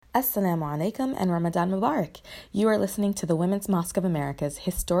Assalamu alaikum and Ramadan Mubarak. You are listening to the Women's Mosque of America's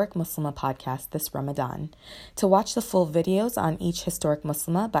Historic Muslimah podcast this Ramadan. To watch the full videos on each historic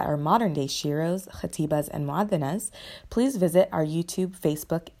Muslimah by our modern-day shiros, khatibas, and muadhinas, please visit our YouTube,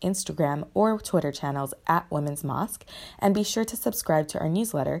 Facebook, Instagram, or Twitter channels at Women's Mosque, and be sure to subscribe to our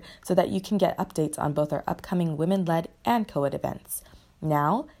newsletter so that you can get updates on both our upcoming women-led and co-ed events.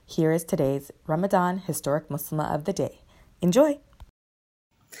 Now, here is today's Ramadan Historic Muslimah of the Day. Enjoy!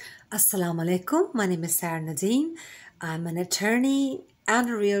 Assalamu alaikum. My name is Nadeem. I'm an attorney and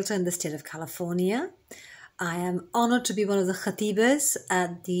a realtor in the state of California. I am honored to be one of the khatibas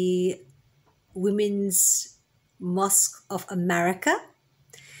at the Women's Mosque of America.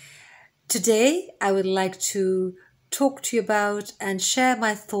 Today, I would like to talk to you about and share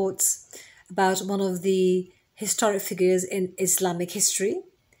my thoughts about one of the historic figures in Islamic history.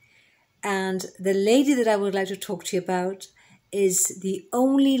 And the lady that I would like to talk to you about is the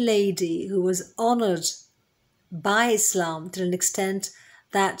only lady who was honored by Islam to an extent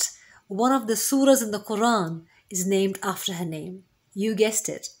that one of the surahs in the Quran is named after her name. You guessed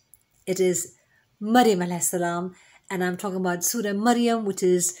it. It is Maryam alayhi salam, and I'm talking about Surah Maryam, which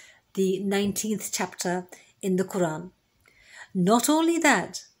is the 19th chapter in the Quran. Not only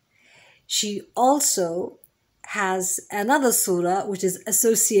that, she also has another surah which is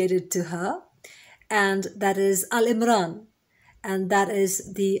associated to her, and that is Imran. And that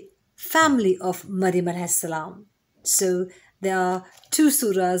is the family of Maryam alayhi salam. So there are two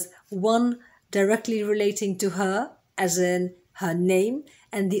surahs, one directly relating to her, as in her name,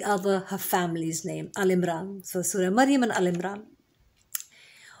 and the other her family's name, Imran. So Surah Maryam and Imran.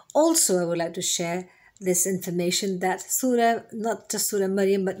 Also, I would like to share this information that Surah, not just Surah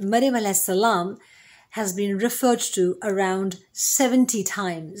Maryam, but Maryam alayhi salam has been referred to around 70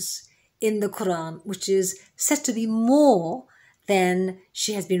 times in the Quran, which is said to be more than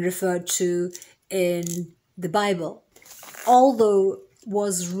she has been referred to in the Bible. Although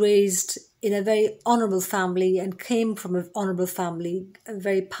was raised in a very honorable family and came from an honorable family, a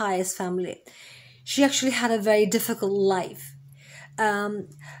very pious family, she actually had a very difficult life.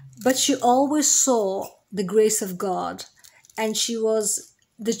 But she always saw the grace of God, and she was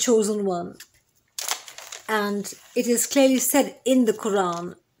the chosen one. And it is clearly said in the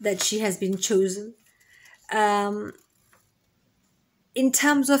Quran that she has been chosen. In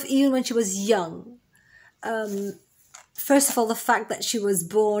terms of even when she was young, first of all, the fact that she was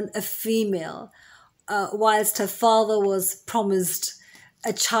born a female, whilst her father was promised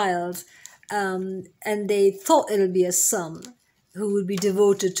a child, and they thought it'll be a son who would be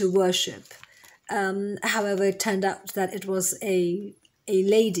devoted to worship. However, it turned out that it was a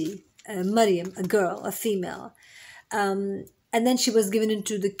lady, Maryam, a girl, a female. And then she was given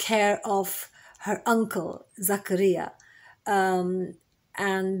into the care of her uncle, Zachariah.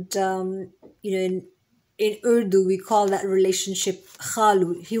 In Urdu, we call that relationship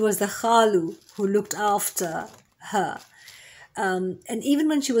khalu. He was the khalu who looked after her. And even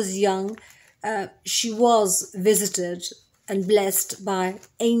when she was young, she was visited and blessed by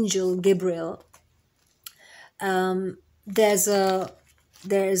Angel Gabriel. There's a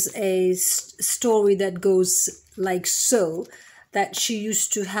story that goes like so, that she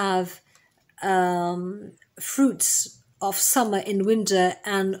used to have fruits of summer in winter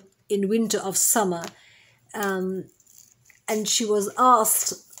and in winter of summer. And she was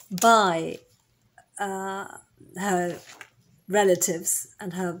asked by her relatives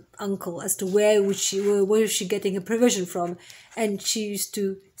and her uncle as to where was she getting her provision from. And she used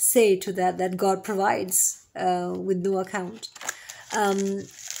to say to that God provides with no account.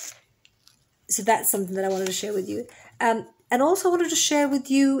 So that's something that I wanted to share with you. And also I wanted to share with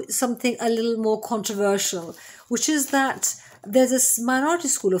you something a little more controversial, which is that there's this minority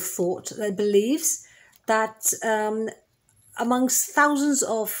school of thought that believes that amongst thousands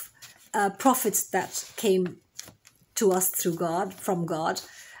of prophets that came to us from God,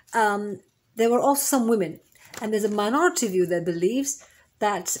 there were also some women. And there's a minority view that believes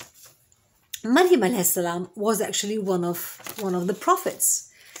that Maryam alayhi salam was actually one of the prophets.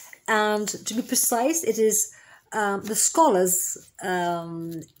 And to be precise, it is the scholars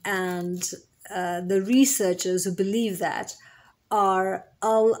and the researchers who believe that are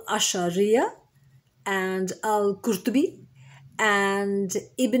Al-Ashariya and Al-Qurtubi and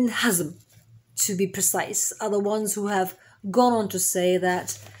Ibn Hazm, to be precise, are the ones who have gone on to say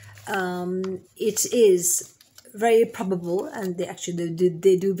that it is very probable, and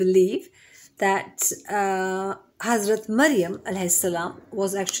they do believe that Hazrat Maryam alayhi salam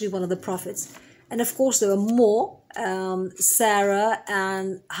was actually one of the prophets. And of course, there were more, Sarah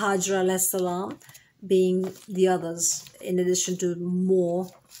and Hajra alayhi salam being the others, in addition to more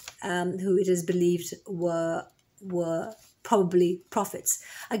who it is believed were probably prophets.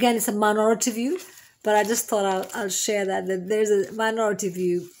 Again, it's a minority view, but I just thought I'll share that there's a minority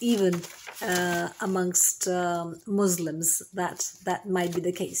view even amongst Muslims that might be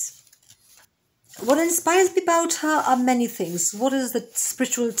the case. What inspires me about her are many things. What is the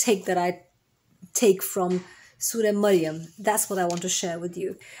spiritual take that I take from Surah Maryam? That's what I want to share with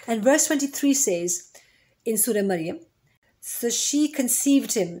you. And verse 23 says in Surah Maryam, so she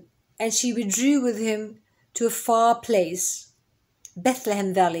conceived him and she withdrew with him to a far place,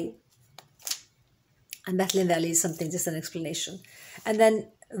 Bethlehem Valley. And Bethlehem Valley is something, just an explanation. And then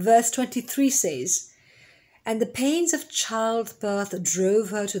verse 23 says, and the pains of childbirth drove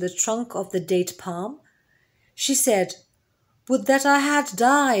her to the trunk of the date palm. She said, would that I had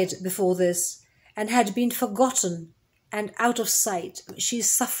died before this and had been forgotten and out of sight. She's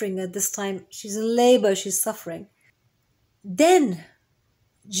suffering at this time. She's in labor. She's suffering. Then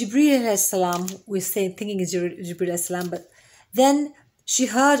Jibreel alayhi salam, we're thinking is Jibreel alayhi salam, but then she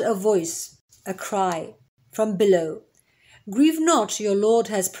heard a voice, a cry from below. Grieve not, your Lord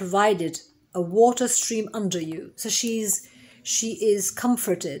has provided a water stream under you. So she is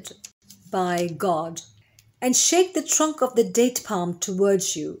comforted by God. And shake the trunk of the date palm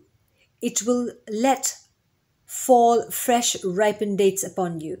towards you. It will let fall fresh ripened dates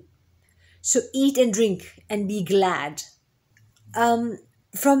upon you. So eat and drink and be glad.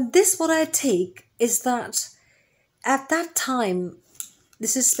 From this, what I take is that at that time,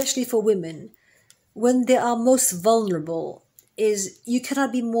 this is especially for women, when they are most vulnerable, is you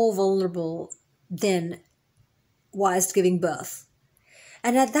cannot be more vulnerable than whilst giving birth.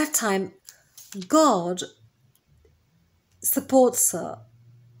 And at that time, God supports her,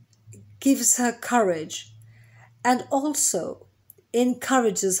 gives her courage, and also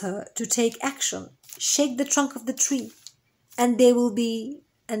encourages her to take action. Shake the trunk of the tree, and there will be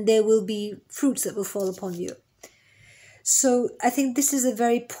fruits that will fall upon you. So I think this is a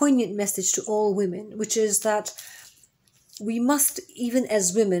very poignant message to all women, which is that we must, even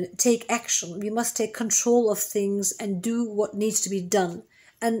as women, take action. We must take control of things and do what needs to be done.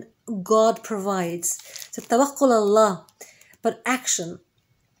 And God provides. So tawakkul Allah, but action.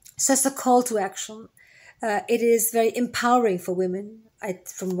 So it's a call to action. It is very empowering for women.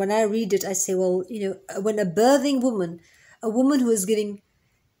 From when I read it, I say, well, when a birthing woman, a woman who is giving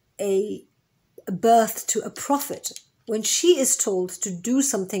a birth to a prophet, when she is told to do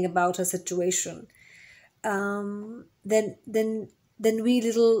something about her situation, then we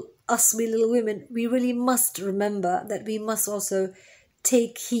little women, we really must remember that we must also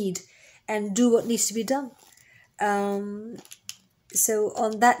take heed and do what needs to be done. So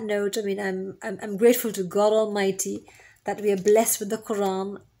on that note, I mean, I'm grateful to God Almighty that we are blessed with the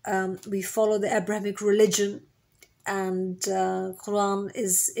Quran. We follow the Abrahamic religion, and Quran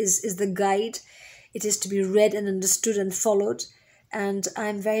is the guide. It is to be read and understood and followed. And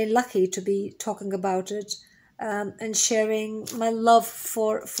I'm very lucky to be talking about it and sharing my love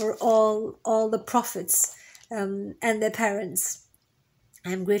for all the prophets and their parents.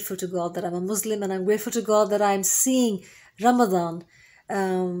 I'm grateful to God that I'm a Muslim, and I'm grateful to God that I'm seeing Ramadan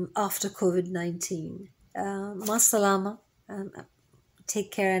after COVID-19. Ma-salama.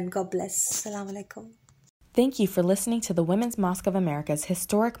 Take care and God bless. Assalamu alaikum. Thank you for listening to the Women's Mosque of America's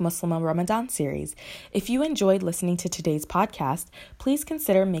historic Muslim Ramadan series. If you enjoyed listening to today's podcast, please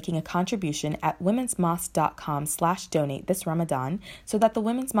consider making a contribution at womensmosque.com/donate this Ramadan so that the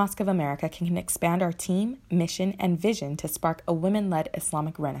Women's Mosque of America can expand our team, mission, and vision to spark a women-led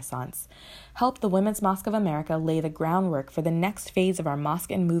Islamic renaissance. Help the Women's Mosque of America lay the groundwork for the next phase of our mosque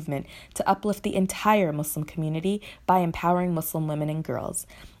and movement to uplift the entire Muslim community by empowering Muslim women and girls.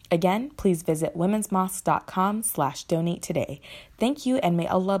 Again, please visit womensmosque.com/donate today. Thank you, and may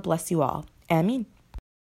Allah bless you all. Ameen.